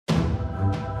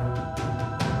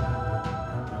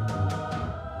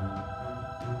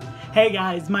Hey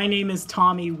guys, my name is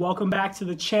Tommy. Welcome back to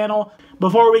the channel.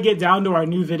 Before we get down to our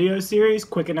new video series,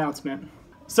 quick announcement.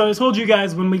 So I told you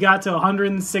guys when we got to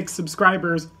 106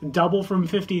 subscribers, double from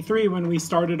 53 when we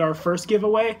started our first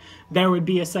giveaway, there would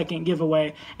be a second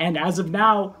giveaway. And as of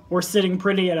now, we're sitting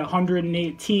pretty at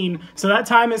 118. So that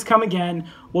time has come again.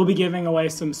 We'll be giving away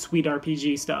some sweet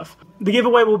RPG stuff. The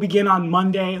giveaway will begin on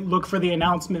Monday. Look for the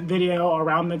announcement video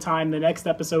around the time the next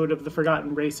episode of the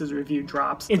Forgotten Races review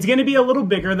drops. It's going to be a little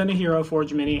bigger than a Hero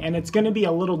Forge mini, and it's going to be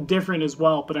a little different as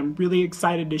well, but I'm really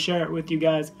excited to share it with you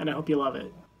guys, and I hope you love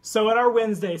it. So in our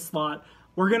Wednesday slot,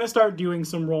 we're going to start doing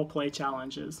some roleplay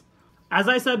challenges. As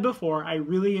I said before, I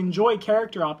really enjoy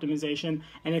character optimization,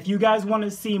 and if you guys want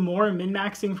to see more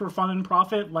min-maxing for fun and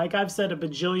profit, like I've said a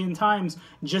bajillion times,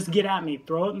 just get at me.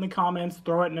 Throw it in the comments,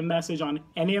 throw it in a message on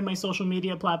any of my social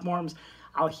media platforms.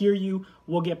 I'll hear you,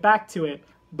 we'll get back to it.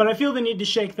 But I feel the need to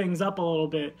shake things up a little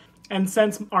bit. And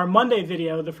since our Monday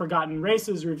video, the Forgotten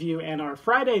Races review, and our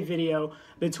Friday video,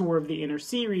 the tour of the Inner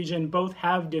Sea region, both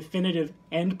have definitive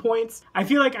endpoints, I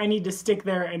feel like I need to stick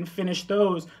there and finish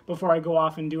those before I go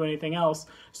off and do anything else.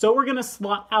 So we're going to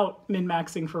slot out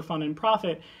min-maxing for fun and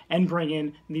profit and bring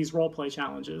in these roleplay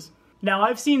challenges. Now,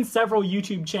 I've seen several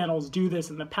YouTube channels do this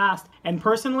in the past, and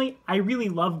personally, I really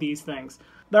love these things.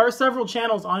 There are several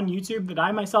channels on YouTube that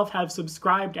I myself have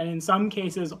subscribed and in some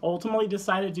cases ultimately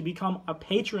decided to become a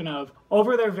patron of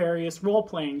over their various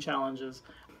role-playing challenges.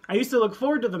 I used to look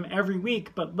forward to them every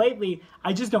week, but lately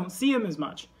I just don't see them as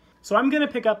much. So I'm going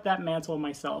to pick up that mantle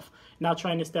myself, not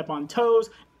trying to step on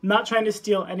toes, not trying to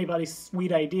steal anybody's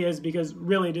sweet ideas, because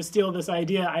really to steal this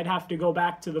idea I'd have to go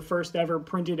back to the first ever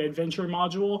printed adventure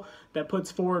module that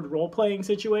puts forward role-playing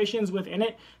situations within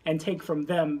it and take from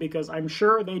them, because I'm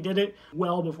sure they did it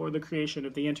well before the creation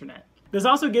of the internet. This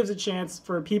also gives a chance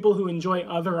for people who enjoy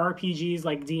other RPGs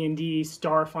like D&D,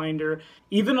 Starfinder,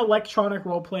 even electronic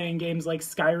role-playing games like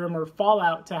Skyrim or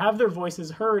Fallout to have their voices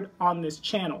heard on this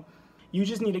channel. You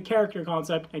just need a character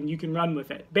concept and you can run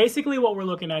with it. Basically what we're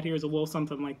looking at here is a little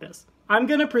something like this. I'm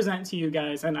going to present to you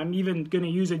guys, and I'm even going to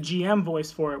use a GM voice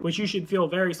for it, which you should feel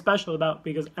very special about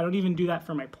because I don't even do that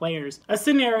for my players. A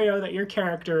scenario that your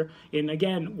character, in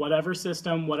again, whatever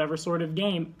system, whatever sort of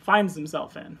game, finds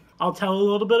himself in. I'll tell a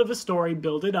little bit of a story,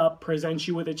 build it up, present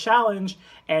you with a challenge,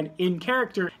 and in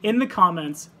character, in the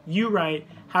comments, you write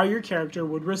how your character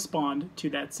would respond to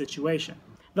that situation.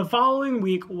 The following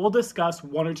week, we'll discuss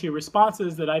one or two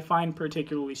responses that I find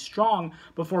particularly strong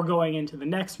before going into the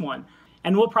next one.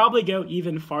 And we'll probably go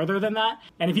even farther than that.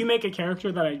 And if you make a character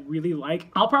that I really like,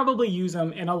 I'll probably use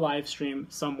them in a live stream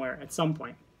somewhere at some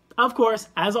point. Of course,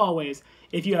 as always,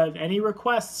 if you have any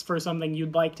requests for something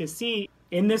you'd like to see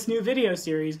in this new video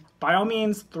series, by all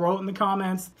means, throw it in the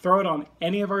comments, throw it on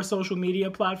any of our social media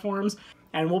platforms,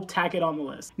 and we'll tack it on the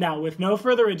list. Now, with no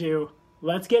further ado,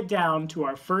 let's get down to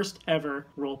our first ever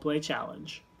roleplay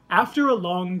challenge. After a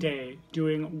long day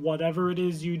doing whatever it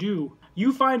is you do,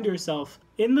 you find yourself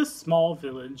in the small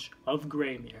village of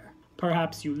Greymere.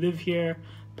 Perhaps you live here,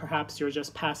 perhaps you're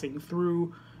just passing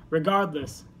through.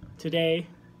 Regardless, today,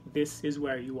 this is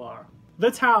where you are. The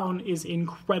town is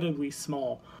incredibly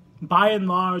small. By and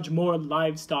large, more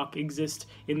livestock exist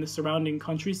in the surrounding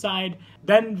countryside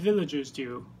than villagers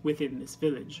do within this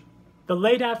village. The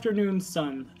late afternoon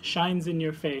sun shines in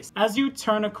your face as you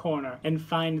turn a corner and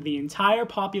find the entire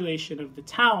population of the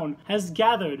town has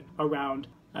gathered around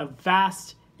a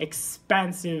vast,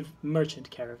 expansive merchant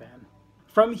caravan.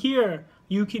 From here,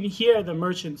 you can hear the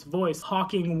merchant's voice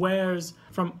hawking wares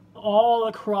from all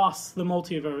across the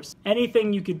multiverse.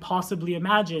 Anything you could possibly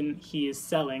imagine, he is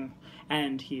selling,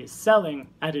 and he is selling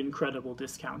at incredible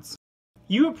discounts.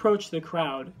 You approach the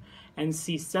crowd and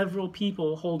see several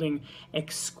people holding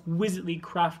exquisitely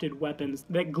crafted weapons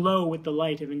that glow with the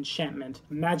light of enchantment.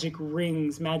 Magic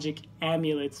rings, magic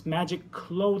amulets, magic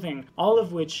clothing, all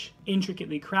of which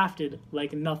intricately crafted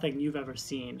like nothing you've ever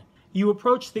seen. You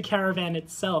approach the caravan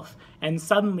itself, and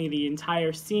suddenly the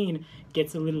entire scene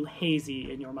gets a little hazy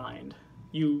in your mind.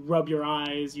 You rub your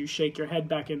eyes, you shake your head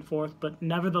back and forth, but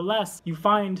nevertheless, you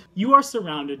find you are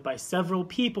surrounded by several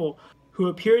people who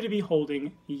appear to be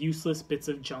holding useless bits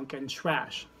of junk and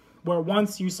trash. Where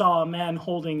once you saw a man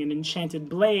holding an enchanted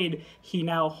blade, he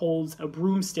now holds a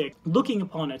broomstick, looking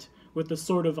upon it with the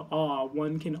sort of awe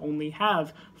one can only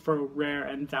have for a rare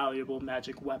and valuable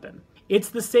magic weapon. It's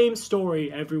the same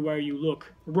story everywhere you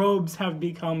look. Robes have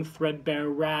become threadbare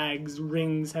rags,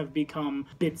 rings have become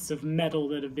bits of metal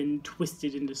that have been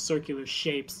twisted into circular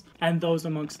shapes, and those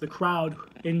amongst the crowd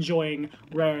enjoying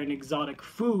rare and exotic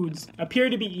foods appear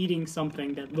to be eating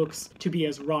something that looks to be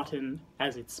as rotten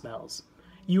as it smells.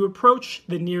 You approach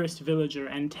the nearest villager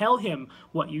and tell him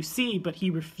what you see, but he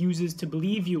refuses to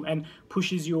believe you and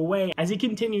pushes you away as he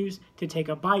continues to take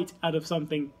a bite out of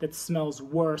something that smells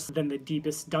worse than the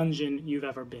deepest dungeon you've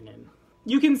ever been in.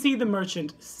 You can see the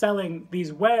merchant selling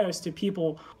these wares to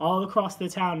people all across the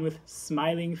town with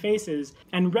smiling faces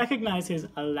and recognize his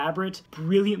elaborate,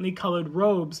 brilliantly colored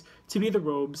robes to be the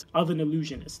robes of an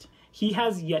illusionist. He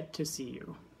has yet to see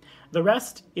you. The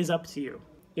rest is up to you.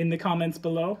 In the comments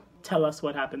below, tell us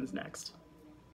what happens next.